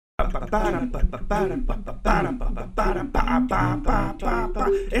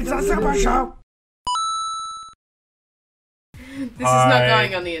It's a super show. This is not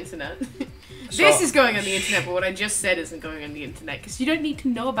going on the internet. This is going on the internet, but what I just said isn't going on the internet because you don't need to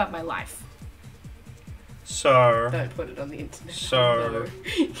know about my life. So Don't put it on the internet. So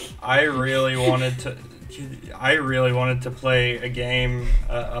I really wanted to play a game,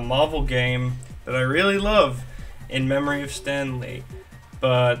 a Marvel game that I really love, in memory of Stan Lee.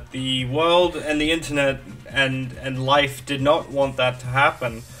 But the world and the internet and life did not want that to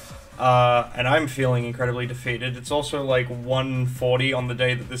happen. And I'm feeling incredibly defeated. It's also like 1:40 on the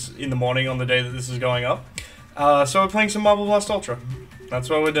day that in the morning on the day that this is going up. So we're playing some Marvel Blast Ultra. That's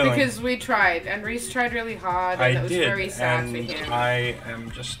what we're doing. Because we tried, and Reese tried really hard, and that was very sad for him. I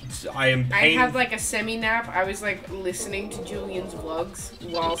had like a semi-nap. I was like listening to Julian's vlogs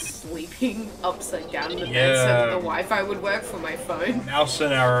while sleeping upside down in the bed so that the Wi-Fi would work for my phone. Mouse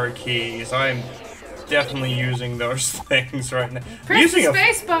and arrow keys. I'm definitely using those things right now. Press the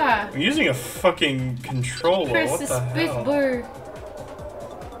spacebar! I'm using a fucking controller. Press what the hell? Spacebar.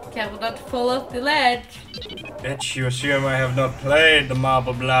 Careful not to fall off the ledge. Bet you assume I have not played the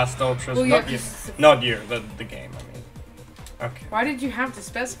Marble Blast Ultras. Well, not you, the game, I mean. Okay. Why did you have to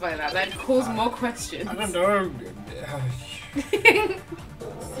specify that? That caused more questions. I don't know.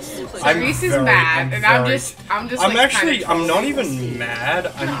 Reese is mad, and I'm just I'm not even mad.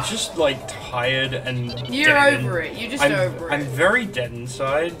 I'm just like tired and You're over it. You're just over it. I'm very dead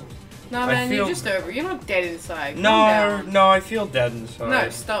inside. No, man, you're just over it. You're not dead inside. No, I feel dead inside. No,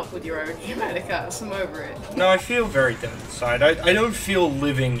 stop with your own dramatic ass. I'm over it. No, I feel very dead inside. I don't feel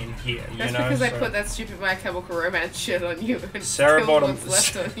living in here, That's because I put that stupid My Chemical Romance shit on you and Sarah bought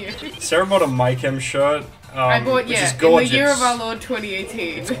left on you. Sarah bought a My Chem shirt. I bought, which is gorgeous. in the year of our Lord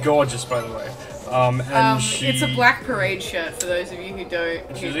 2018. It's gorgeous, by the way. It's a Black Parade shirt for those of you who don't.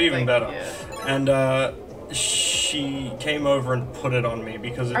 Which is even better. Yeah. And she came over and put it on me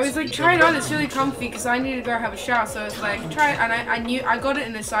because I was like, try it on, it's really comfy because I need to go have a shower, so I was like, try it, and I got it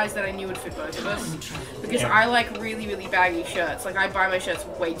in a size that I knew would fit both of us because I like really, really baggy shirts. Like, I buy my shirts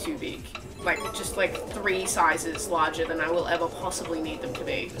way too big. Like, just like 3 sizes larger than I will ever possibly need them to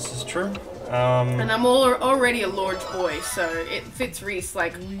be. This is true. And I'm already a large boy, so it fits Reese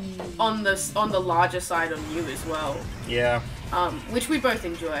like on the larger side on you as well. Yeah. Which we both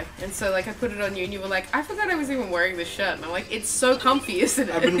enjoy. And so like I put it on you and you were like, I forgot I was even wearing this shirt. And I'm like, it's so comfy, isn't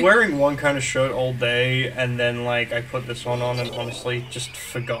it? I've been wearing one kind of shirt all day, and then like I put this one on and honestly just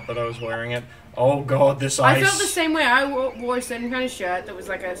forgot that I was wearing it. Oh god, this ice. I felt the same way. I wore a certain kind of shirt that was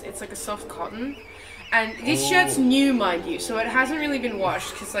like it's like a soft cotton. And this shirt's new, mind you, so it hasn't really been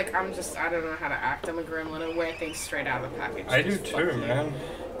washed, because, like, I don't know how to act. I'm a gremlin. I wear things straight out of the package. I do too, man.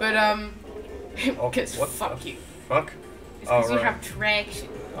 But, because fuck you. Fuck? It's because you have traction.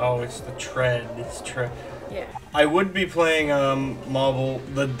 Oh, it's the tread. It's tread. Yeah. I would be playing, Marvel,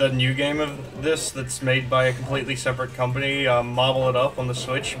 the new game of this that's made by a completely separate company, Marvel It Up on the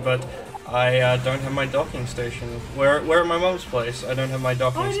Switch, but I don't have my docking station. We're at my mom's place. I don't have my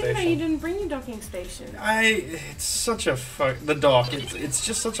docking station. Oh, I didn't know you didn't bring your docking station. It's such a the dock. It's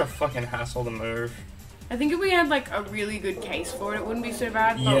just such a fucking hassle to move. I think if we had like a really good case for it, it wouldn't be so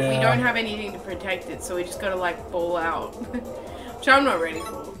bad. But we don't have anything to protect it, so we just gotta like ball out, which I'm not ready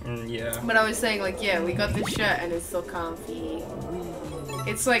for. Yeah. But I was saying like, yeah, we got this shirt and it's so comfy.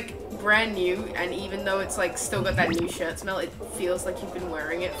 It's like brand new, and even though it's like still got that new shirt smell, it feels like you've been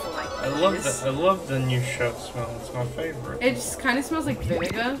wearing it for like years. I love the new shirt smell. It's my favorite. It just kind of smells like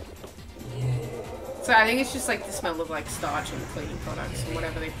vinegar. Yeah. So I think it's just like the smell of like starch and cleaning products and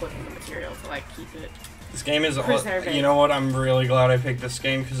whatever they put in the material to like keep it. This game is, you know what, I'm really glad I picked this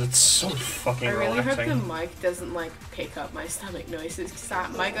game because it's so fucking relaxing. I really hope the mic doesn't like pick up my stomach noises because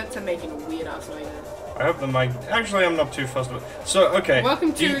that mic got to making weird ass noises. I hope the mic, actually I'm not too fussed about it. So, okay.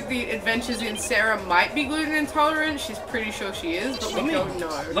 Welcome to the adventures in Sarah might be gluten intolerant, she's pretty sure she is, but we don't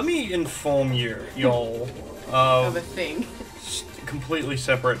know. Let me inform y'all of a thing. Completely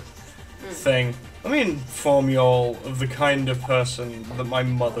separate thing. Let me inform y'all of the kind of person that my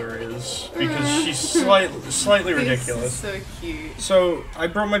mother is, because she's slightly ridiculous. This is so cute. So, I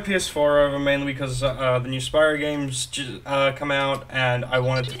brought my PS4 over mainly because the new Spyro games come out, and I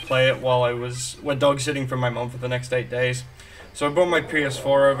wanted to play it while we're dog sitting for my mom for the next 8 days. So I brought my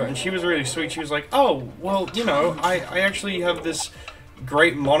PS4 over, and she was really sweet. She was like, oh, well, you know, I actually have this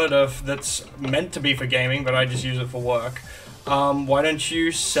great monitor that's meant to be for gaming, but I just use it for work. Why don't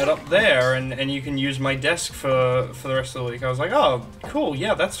you set up there and you can use my desk for the rest of the week? I was like, oh, cool,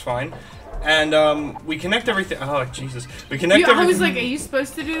 yeah, that's fine. And we connect everything. Oh Jesus, we connect everything. I was like, are you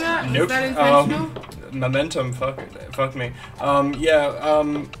supposed to do that? Nope. Is that intentional? Momentum. Fuck me.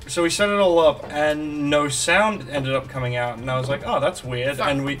 Yeah. So we set it all up, and no sound ended up coming out, and I was like, oh, that's weird.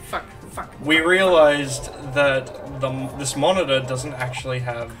 And we realized that this monitor doesn't actually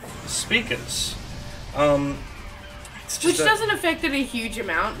have speakers. Which doesn't affect it a huge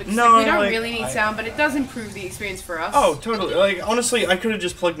amount because no, we don't really need sound, but it does improve the experience for us. Oh, totally. Like honestly, I could have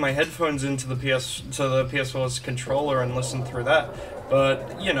just plugged my headphones into the PS4's controller and listened through that.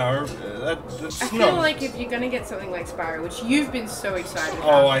 But you know, that's I feel like if you're gonna get something like Spyro, which you've been so excited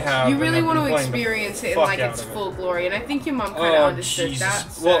about, I have. You really want to experience it in like its full glory, and I think your mum kind of understood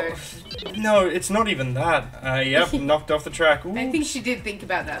that. So. Well, no, it's not even that. Yep, knocked off the track. Oops. I think she did think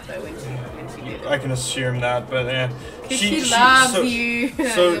about that though when she did it. I can assume that, but yeah. She loves you.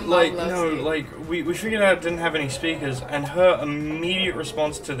 So like like we figured out it didn't have any speakers, and her immediate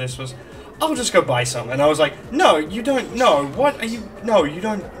response to this was, I'll just go buy some. And I was like, no, you don't. No, what are you? No, you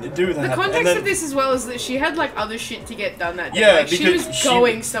don't do that. The context of this as well is that she had like other shit to get done that day. Yeah, like, because she was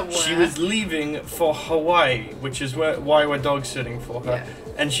going somewhere. She was leaving for Hawaii, which is why we're dog sitting for her. Yeah.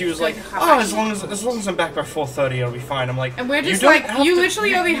 And she was like, oh, as long as I'm back by 4:30, it'll be fine. I'm like, and we're just like, you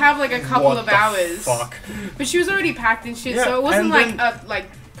literally only have like a couple of hours. Fuck. But she was already packed and shit, so it wasn't like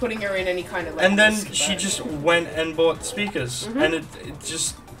putting her in any kind of like. And then she just went and bought speakers, and it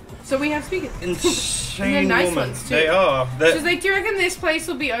just. So we have speakers. Insane they're nice woman. ones too. They are. She's like, do you reckon this place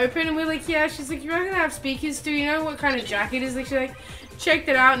will be open? And we're like, yeah. She's like, you reckon they have speakers? Do you know what kind of jack it is? Like, she like checked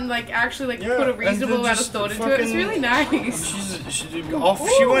it out and like actually like put a reasonable amount of thought into it. It's really nice.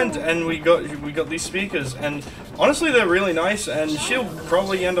 She went and we got these speakers, and honestly they're really nice, and she'll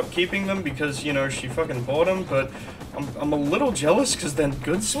probably end up keeping them because you know she fucking bought them, but. I'm a little jealous because they're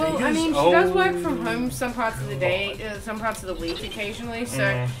good speakers. Well, I mean, she does work from home some parts of the day, some parts of the week occasionally.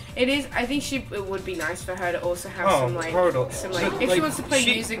 So it is. I think it would be nice for her to also have some like, if she wants to play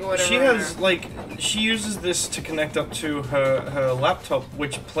music or whatever. She has she uses this to connect up to her laptop,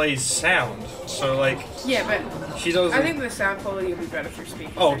 which plays sound. So like. Yeah, but she does. I think the sound quality will be better for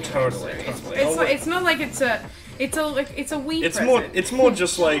speakers. Oh, anyway, totally. So it's not like it's a Wii. It's more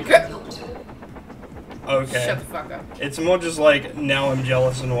just like. Okay. Shut the fuck up. It's more just like now I'm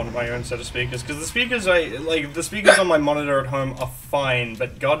jealous and want my own set of speakers because the speakers on my monitor at home are fine,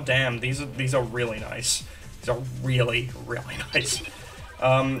 but goddamn, these are really nice. These are really nice.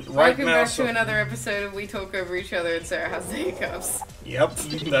 Welcome back to another episode of We Talk Over Each Other and Sarah has the hiccups. Yep,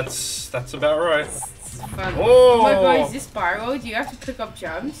 that's about right. It's fun. Oh my god, is this Spyro? Do you have to pick up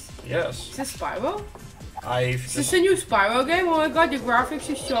gems? Yes. Is this Spyro? Is this a new Spyro game? Oh my god, the graphics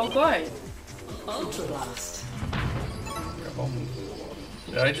are so good. Ultra Blast.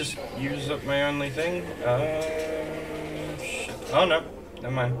 Did I just use up my only thing? Shit. Oh no,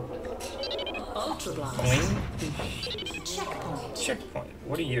 never mind. Ultra Blast. Checkpoint.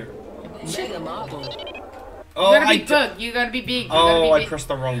 What are you? Mega Marble. Oh, you gotta be big. I pressed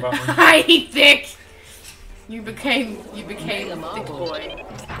the wrong button. Hi, Thick. You became thick boy.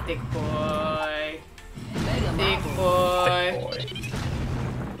 Thick boy. Thick boy.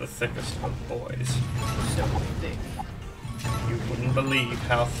 The thickest of boys. So thick. You wouldn't believe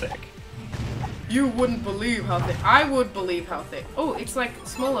how thick. You wouldn't believe how thick. I would believe how thick. Oh, it's like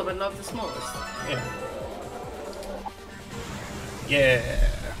smaller, but not the smallest. Yeah. Yeah.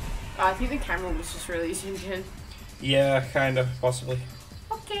 I think the camera was just really zoomed in. Yeah, kinda, possibly.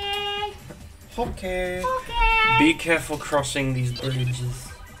 Okay. Okay. Okay. Be careful crossing these bridges.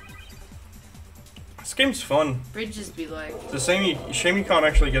 This game's fun. Bridges be like. It's the shame you can't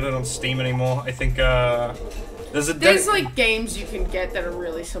actually get it on Steam anymore. I think there's like games you can get that are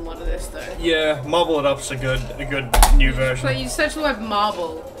really similar to this though. Yeah, Marble It Up's a good new version. But you search the word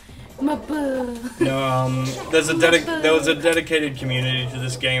marble. Marble. No, there was a dedicated community to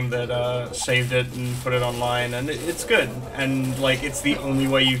this game that saved it and put it online, and it's good. And like it's the only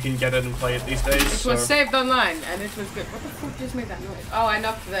way you can get it and play it these days. It was saved online, and it was good. What the fuck just made that noise? Oh, I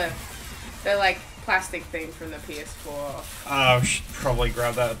knocked the like plastic thing from the PS4 off. I should probably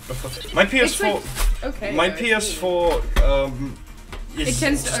grab that before. My PS4. Okay. My PS4. It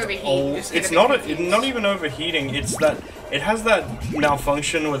tends to overheat. Old. It's not even overheating. It's that it has that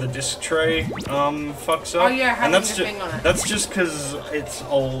malfunction where the disc tray fucks up. Oh yeah, and that's just because it's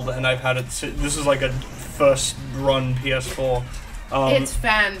old and I've had it. This is like a first run PS4. Its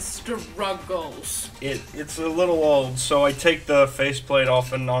fan struggles. It's a little old, so I take the faceplate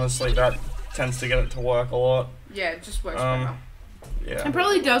off, and honestly, that tends to get it to work a lot. Yeah, it just works better. Yeah. It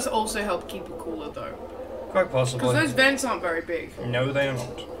probably does also help keep it cooler though. Quite possibly. Because those vents aren't very big. No, they are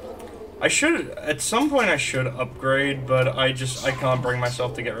not. I should, at some point I should upgrade, but I can't bring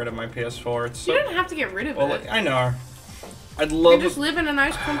myself to get rid of my PS4. It's so, You don't have to get rid of well, it. I know. I'd You love just live in a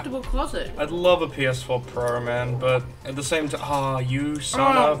nice, comfortable closet. I'd love a PS4 Pro, man, but at the same time, you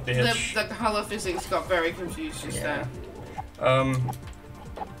son of a bitch. The color physics got very confused just Yeah. then.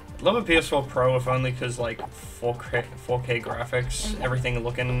 Love a PS4 Pro if only because like 4K graphics, everything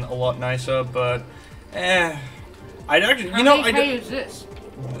looking a lot nicer, but I'd actually, How you know, many K is this?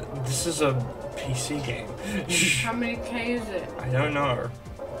 This is a PC game. How many K is it? I don't know.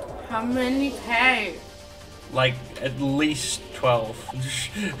 How many K? Like at least 12.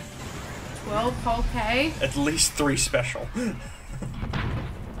 12 whole K? At least 3 special.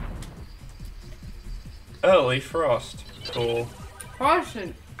 Early frost. Cool.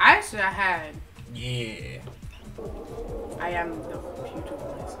 Question. Ice I had. Yeah. I am the computer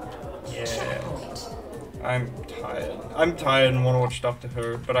voice now. Yeah. I'm tired and want to watch Doctor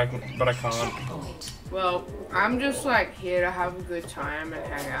Who, but I can't. Well, I'm just like here to have a good time and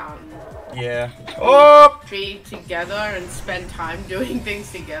hang out and Yeah. Oh! be together and spend time doing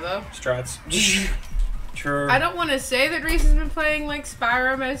things together. Strats. True. I don't want to say that Reese has been playing like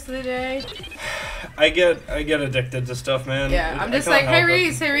Spyro most of the day. I get addicted to stuff, man. Yeah, I'm I just can't like, hey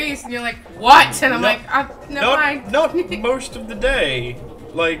help it. Reese, and you're like, what? And I'm No- like, never mind. Not most of the day.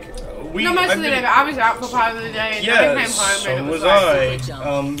 Like Not most of the day, but I was out for part of the day, and then I Yeah, came home so and it was was like,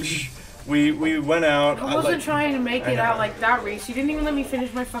 I. We went out. I wasn't like, trying to make I it out know. like that, Reese. You didn't even let me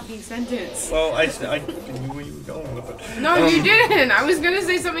finish my fucking sentence. Well, I knew where you were going with it. No, you didn't. I was gonna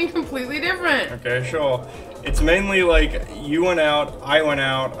say something completely different. Okay, sure. It's mainly like you went out,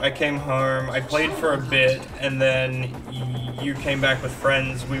 I came home, I played for a bit, and then you came back with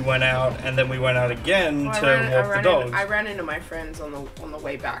friends. We went out, and then we went out again Well, to walk the dogs. I ran into my friends on the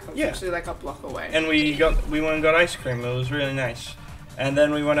way back. I was Yeah. actually like a block away. And we went and got ice cream. It was really nice. And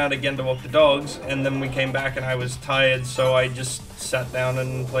then we went out again to walk the dogs, and then we came back and I was tired, so I just sat down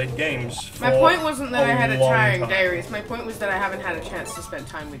and played games. For My point wasn't that I had a long tiring time. day, Reese. My point was that I haven't had a chance to spend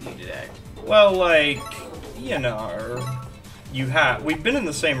time with you today. Well, like, you know, we've been in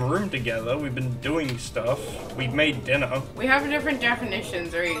the same room together, we've been doing stuff, we've made dinner. We have different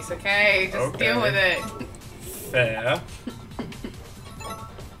definitions, Reese, okay? Just Okay. deal with it. Fair.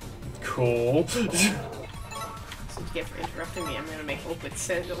 Cool. So you get for interrupting me, I'm gonna make awkward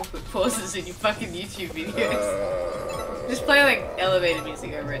pauses in your fucking YouTube videos. Just play like elevator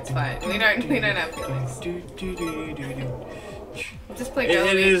music over it, it's fine. We don't have feelings. Just play Girl.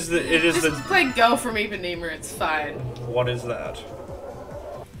 Just play Girl from Ipanema, it's fine. What is that?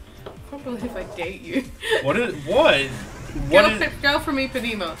 I can't believe I date you. What? Girl from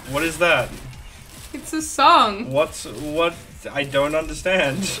Ipanema. What is that? It's a song. What? I don't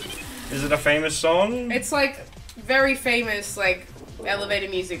understand. Is it a famous song? It's like very famous, like elevator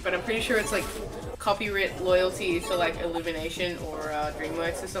music, but I'm pretty sure it's like copyright loyalty to like Illumination or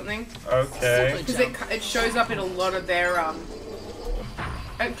DreamWorks or something. Okay. Because it shows up in a lot of their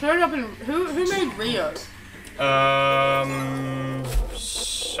It showed up in who made Rio?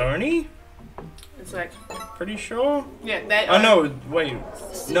 Sony? It's like Pretty sure. yeah that. Oh no, wait.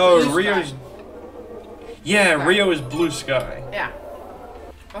 No, Blue Rio's. Sky. Yeah, Sky. Rio is Blue Sky. Yeah.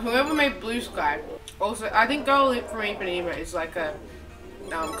 Well, whoever made Blue Sky. Also, I think Girl from Ipanema is like a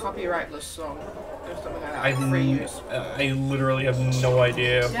copyrightless song or something like that. Like free use. I literally have no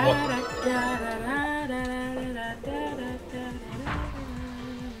idea what.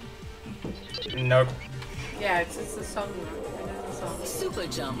 Nope. Yeah, it's a song. It is a song. Super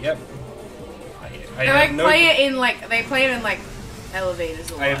jump. Yep. I They have like no. play it in like elevators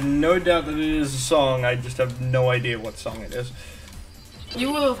a lot. I have no doubt that it is a song. I just have no idea what song it is.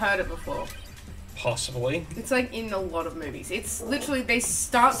 You will have heard it before. Possibly. It's like in a lot of movies. It's literally they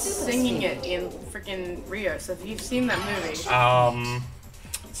start singing it in freaking Rio. So if you've seen that movie,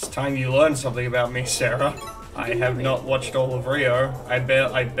 It's time you learn something about me, Sarah. I have not watched all of Rio. I've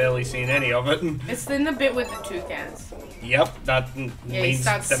barely seen any of it. it's in the bit with the toucans. Yep, that Yeah, he means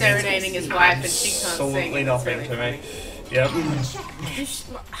starts that means serenading his wife and she can't sing. absolutely It's nothing really to me. funny. Yep.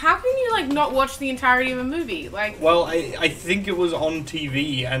 How can you like not watch the entirety of a movie? Like, Well, I think it was on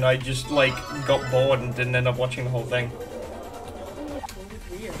TV and I just like got bored and didn't end up watching the whole thing.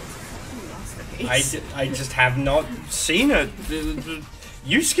 Rio, it's a fucking masterpiece. I just have not seen it.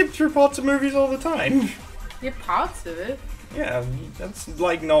 You skip through parts of movies all the time. Yeah, parts of it. Yeah, that's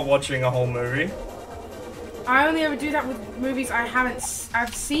like not watching a whole movie. I only ever do that with movies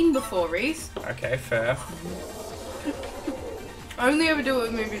I've seen before, Reese. Okay, fair. I only ever do it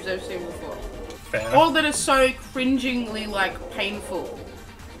with movies I've seen before. Fair. Or that are so cringingly like painful.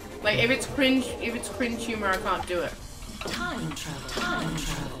 Like if it's cringe humor, I can't do it. Time travel. Time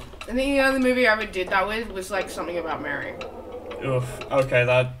travel. I think the only movie I ever did that with was like Something About Mary. Oof. Okay,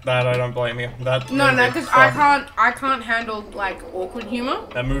 that I don't blame you. That No, movie, because fuck. I can't handle like awkward humor.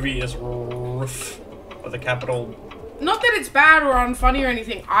 That movie is rough with a capital. Not that it's bad or unfunny or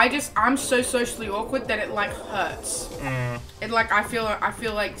anything. I'm so socially awkward that it like hurts. It like I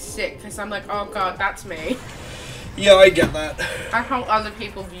feel like sick because I'm like, oh god, that's me. Yeah, I get that. I how other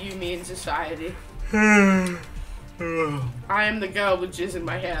people view me in society. I am the girl with jizz in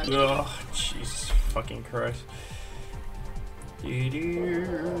my hair. Oh, Jesus fucking Christ.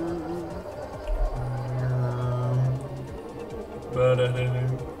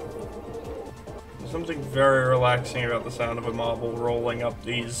 There's something very relaxing about the sound of a marble rolling up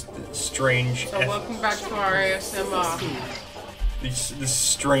these strange. So welcome back to our ASMR. This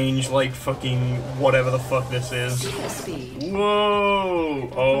strange, like, fucking whatever the fuck this is. Speed. Whoa!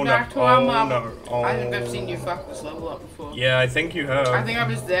 Oh no! Back to our Oh marble. no! Oh. I think I've seen you fuck this level up before. Yeah, I think you have. I think I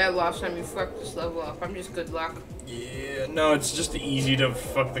was there last time you fucked this level up. I'm just good luck. Yeah, no, it's just easy to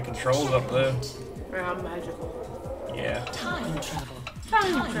fuck the controls up there. Yeah, I'm magical. Yeah. Time travel.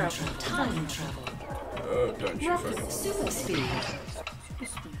 Time travel. Time travel. Oh, don't you fucking. Super speed.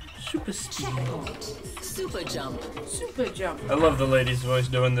 Super speed. Checkpoint. Super jump. Super jump. I love the lady's voice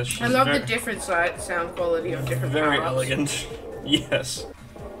doing this. She's I love very, the different sound quality of different very power-ups. elegant. Yes.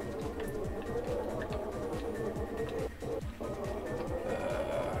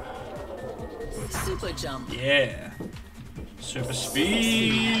 Super jump. Yeah. Super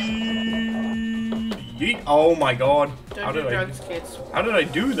speed. Yeet. Oh my god. Don't do drugs, kids. How did I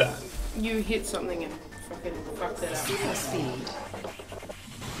do that? You hit something and fucking fucked it up. Super speed.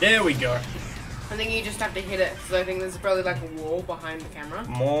 There we go. I think you just have to hit it, because I think there's probably like a wall behind the camera.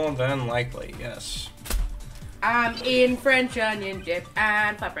 More than likely, yes. I'm in French onion dip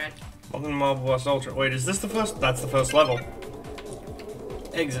and flatbread. Welcome to Marble Blast Ultra. Wait, is this the first? That's the first level.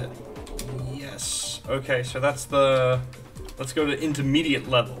 Exit. Yes. Okay, so that's the... Let's go to intermediate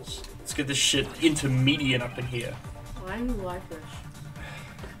levels. Let's get this shit intermediate up in here. Why do you like this?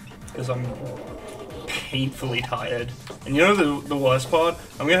 Because I'm painfully tired. And you know the worst part?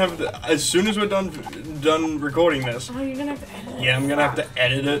 I'm gonna have to, as soon as we're done recording this. Oh, you're gonna have to edit it? Yeah, I'm gonna have to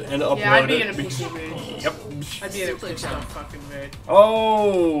edit it and upload it. Yeah, I'd be in a PC mood. Yep. I'd be in a pissed off fucking mood.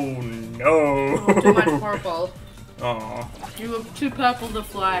 Oh no. Too much purple. Aw. You look too purple to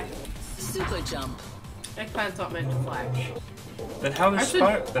fly. Super jump. Eggplant's not meant to fly. Then how does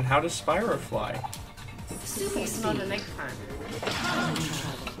Spyro fly? Super It's not speed. an eggplant. Time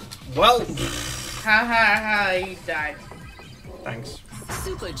travel. Well, Ha ha ha, you died. thanks.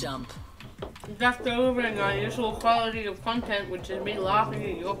 Super jump. That's delivering our usual quality of content, which is me laughing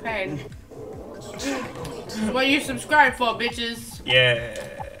at your pain. This is what you subscribe for, bitches. Yeah.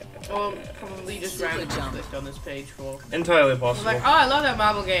 Or probably just randomly clicked on this page for. Entirely I was possible. like, oh, I love that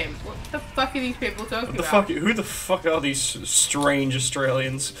marble game. What the fuck are these people talking about? Who the fuck are these strange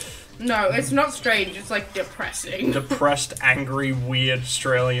Australians? No, it's not strange. It's like depressing. Depressed, angry, weird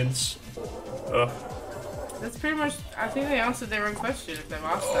Australians. Ugh. That's pretty much. I think they answered their own question if they've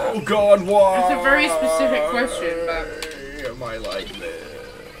asked that. Oh god, why? It's a very specific question, but am I like this?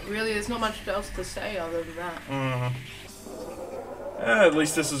 really, there's not much else to say other than that. At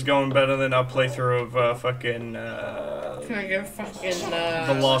least this is going better than our playthrough of fucking Can I go fucking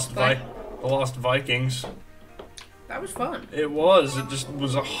the Lost Vikings. That was fun. It was. It just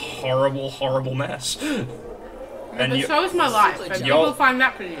was a horrible, horrible mess. But so is my life, and people Y'all- find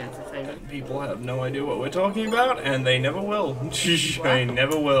that pretty entertaining. People have no idea what we're talking about, and they never will. They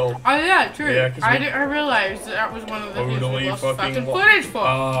never will. Oh yeah, true. Yeah, 'cause I we- realized that was one of the things Totally we lost fucking fucking wa- footage for.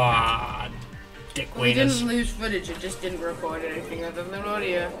 Ah, dick We didn't wieners. lose footage, it just didn't record anything other than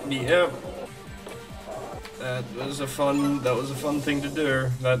audio. Yep. That was a fun thing to do.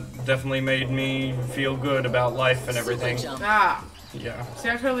 That definitely made me feel good about life and everything. Super jump. Ah, Yeah. see,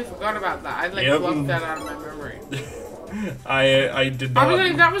 I totally forgot about that. I like Yep. blocked that out of my memory. I did I not. was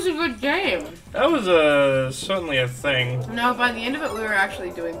like, that was a good game. That was certainly a thing. No, by the end of it, we were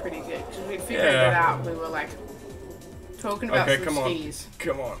actually doing pretty good because we figured Yeah. it out. We were like talking about Okay, some come on. skis.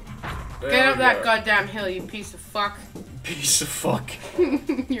 Come on. There Get up we that go. goddamn hill, you piece of fuck. Piece of fuck.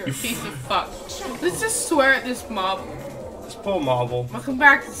 You're a piece of fuck. Let's just swear at this marble. This poor marble. Welcome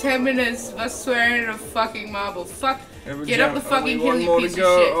back to 10 minutes of us swearing at a fucking marble. Fuck. Get up the fucking hill, Only you one more piece to of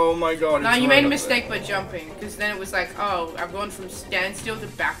go. shit. Oh my god. No, it's you right made a up mistake by jumping, because then it was like, oh, I'm going from standstill to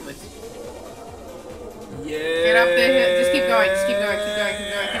backwards. there. Yeah. Get up the hill. Just keep going, just keep going, keep going,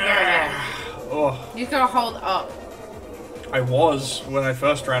 keep going, keep going. Yeah. Oh, You just gotta hold up. I was when I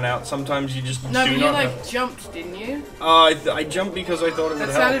first ran out. Sometimes you just No, do but you not like have- jumped, didn't you? I jumped because I thought it would That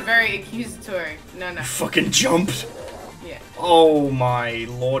help. sounded very accusatory. No, no. Fucking jumped. Yeah. Oh my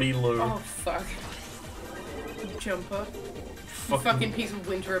lordy loo. Oh fuck. Jumper. You fucking piece of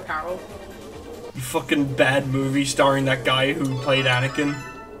winter apparel. You fucking bad movie starring that guy who played Anakin.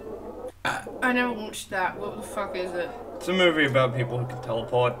 I never watched that. What the fuck is it? It's a movie about people who can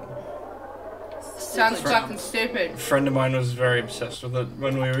teleport. Sounds Super fucking jump. stupid. A friend of mine was very obsessed with it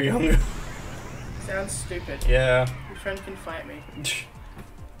when we were younger. Sounds stupid. Yeah. Your friend can fight me.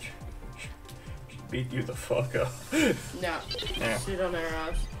 Beat you the fuck up. No. Yeah. Sit on her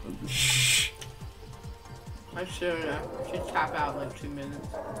ass. I shouldn't have. She'd tap out in like 2 minutes.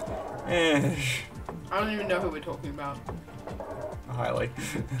 Eh. I don't even know who we're talking about. Highly.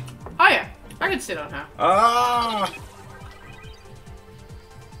 Oh yeah, I could sit on her. Ah!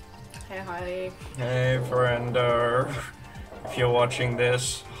 Hey, Hailey. Hey, friender. If you're watching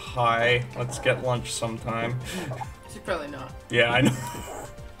this, hi. Let's get lunch sometime. She's probably not. Yeah, I know.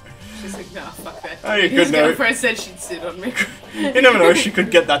 She's like, nah, fuck that. Oh, you His could know. girlfriend said she'd sit on me. You never know, she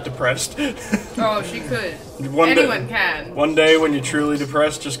could get that depressed. Oh, she could. One day- Anyone can. One day when you're truly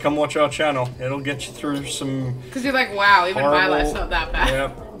depressed, just come watch our channel. It'll get you through some Because you're like, wow, even my horrible... life's not that bad.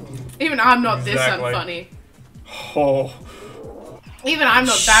 Yep. Even I'm not Exactly. this unfunny. Oh. Even I'm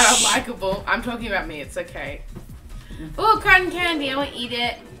not that unlikable. I'm talking about me, it's okay. Oh, cotton candy, I want to eat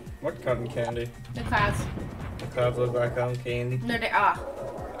it. What cotton candy? The clouds. The clouds look like cotton candy. No, they are.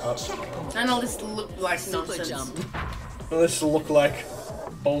 Oh. And all this look like Super nonsense. jump. This look like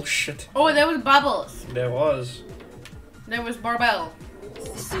bullshit. Oh, there was bubbles. There was. There was barbell.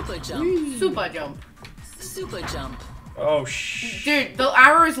 Super jump. Super jump. Super jump. Oh shh. Dude, the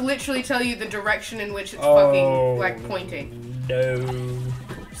arrows literally tell you the direction in which it's Oh. fucking, like, pointing. No.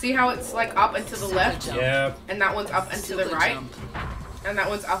 See how it's, like, up and to the Super left? jump. Yep. And that one's up and to the Super right? jump. And that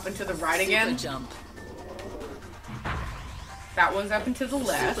one's up and to the right Super again? jump. That one's up and to the Super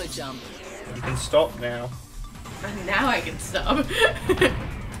left. jump. You can stop now. And now I can stop.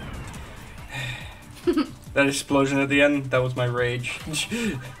 That explosion at the end, that was my rage.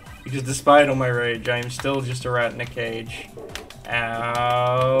 Because despite all my rage, I am still just a rat in a cage.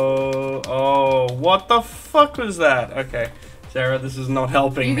 Ow. Oh, what the fuck was that? Okay, Sarah, this is not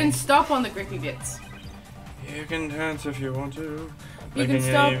helping You me. can stop on the grippy bits. You can dance if you want to. You can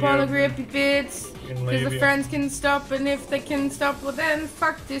stop on the grippy bits. Because the friends can stop, and if they can stop, well then,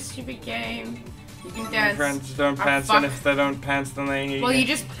 fuck this stupid game. You can dance. Friends don't Ah, pants, fuck. and if they don't pants, then they... Well, you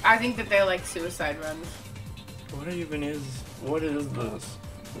just, I think that they're like suicide runs. What even is... What is this?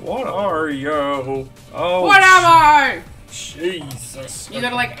 What are you? Oh, What am I? Jesus. You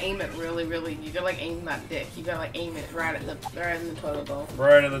gotta like aim it really, you gotta like aim that dick. You gotta like aim it right in the toilet bowl.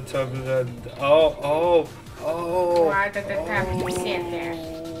 Right at the top of the... Oh. Right at the top of the center.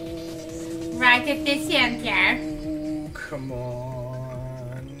 Right at the center. Oh, come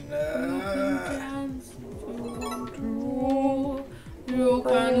on. You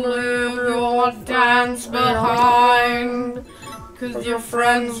can leave your dance behind. Cause your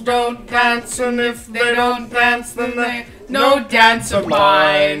friends don't dance, and if they don't dance, then they no dance of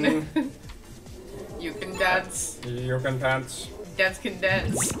mine. You can dance. You can pants. Dance can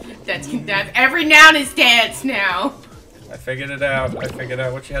dance. Dance can dance. Every noun is dance now. I figured it out. I figured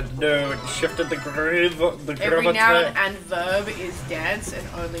out what you had to do. It shifted the Every noun gravity. and verb is dance and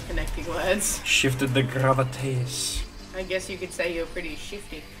only connecting words. Shifted the gravitas. I guess you could say you're pretty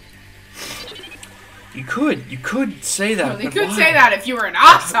shifty. You could say that. Well, you but could why? say that if you were an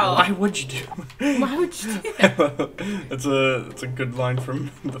asshole. Why would you do Why would you do that? That's a good line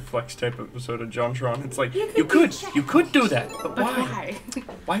from the Flex Tape episode of JonTron. It's like you could do that, but But why? why?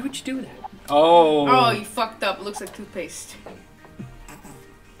 Why would you do that? Oh. Oh, you fucked up. It looks like toothpaste.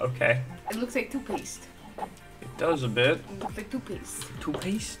 Okay. It looks like toothpaste. It does a bit. It looks like toothpaste.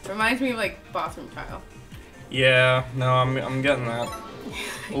 Toothpaste. Reminds me of like bathroom tile. Yeah. No, I'm getting that.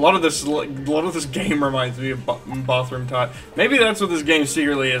 A lot of this game reminds me of bathroom tile. Maybe that's what this game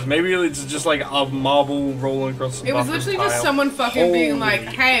secretly is. Maybe it's just like a marble rolling across the It was bathroom literally tile. just someone fucking being Holy like,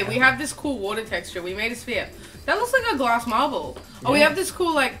 hey, we have this cool water texture. We made a sphere. That looks like a glass marble. Oh, we Yeah. have this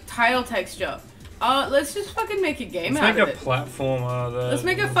cool like tile texture. Let's just fucking make a game Let's out make of a it. platformer. That Let's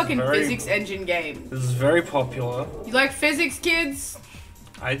make a is fucking very- physics engine game. This is very popular. You like physics, kids?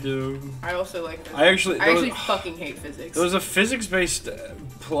 I do. I also like physics. I actually fucking hate physics. There was a physics-based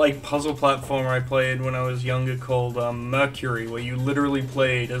like puzzle platformer I played when I was younger called Mercury, where you literally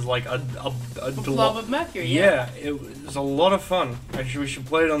played as like a blob of mercury. Yeah, it was a lot of fun. Actually, we should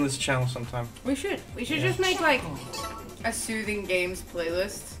play it on this channel sometime. We should. We should Yeah. just make like a soothing games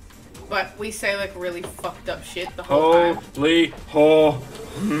playlist, but we say like really fucked up shit the whole time. Holy ho!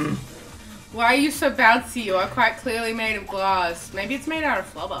 Why are you so bouncy? You are quite clearly made of glass. Maybe it's made out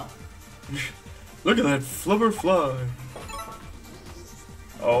of flubber. Look at that flubber fly.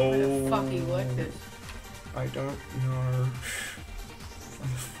 Oh. Why the fuck you like this? I don't know.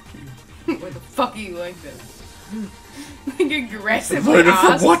 Why the fuck you like this? Like aggressively I learned it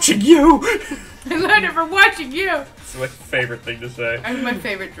from asked. watching you! I learned it from watching you! It's my favorite thing to say. That's my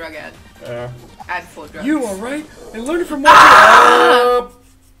favorite drug ad. Ad for drugs. You alright? I learned it from watching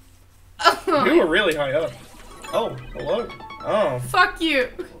you were really high up. Oh, hello. Oh. Fuck you!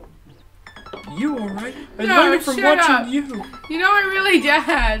 You alright? I No, learned it from shut watching up. you. You're not my really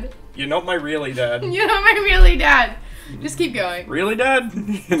dad. You're not my really dad. You're not my really dad. Just keep going. Really, Dad?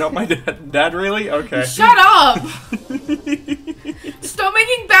 You're not my dad? Dad, really? Okay. Shut up! Stop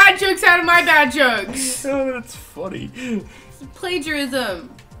making bad jokes out of my bad jokes. Oh, that's funny. It's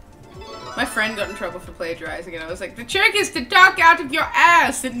plagiarism. My friend got in trouble for plagiarizing and I was like, the trick is to talk out of your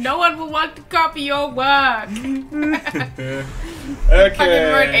ass and no one will want to copy your work. Okay.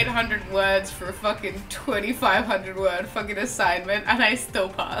 Fucking wrote 800 words for a fucking 2,500 word fucking assignment and I still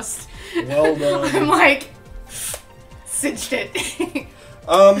passed. Well done. I'm like, cinched it.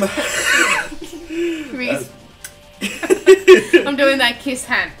 Reese. I'm doing that kiss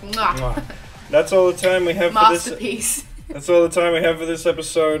hand. Mwah. That's all the time we have for this. Masterpiece. That's all the time we have for this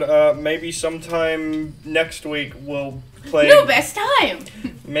episode. Maybe sometime next week we'll play. No, best time.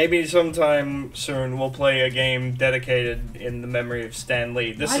 Maybe sometime soon we'll play a game dedicated in the memory of Stan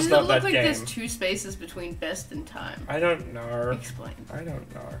Lee. This Why is does not it that look like game. there's 2 spaces between best and time? I don't know. Explain. I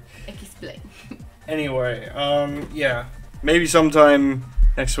don't know. Explain. Anyway, yeah. Maybe sometime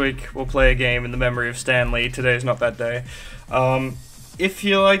next week we'll play a game in the memory of Stan Lee. Today's not that day. If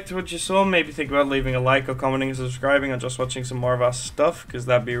you liked what you saw, maybe think about leaving a like or commenting and subscribing or just watching some more of our stuff, because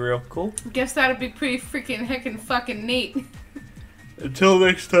that'd be real cool. Guess that'd be pretty freaking heckin' fucking neat. Until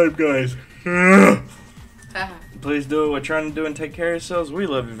next time, guys. Haha. Please do what we're trying to do and take care of yourselves. We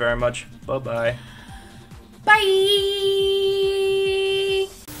love you very much. Bye-bye. Bye!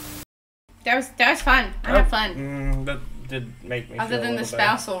 That was fun. I had fun. That did make me Other feel than a the little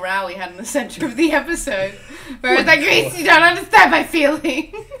bad. spousal row we had in the center of the episode. Where I was like, Grace, you don't understand my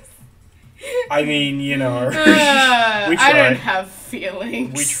feelings. I mean, you know. We I try. don't have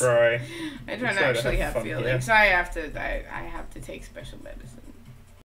feelings. We try. I don't try to actually have have fun, feelings. I have to take special medicine.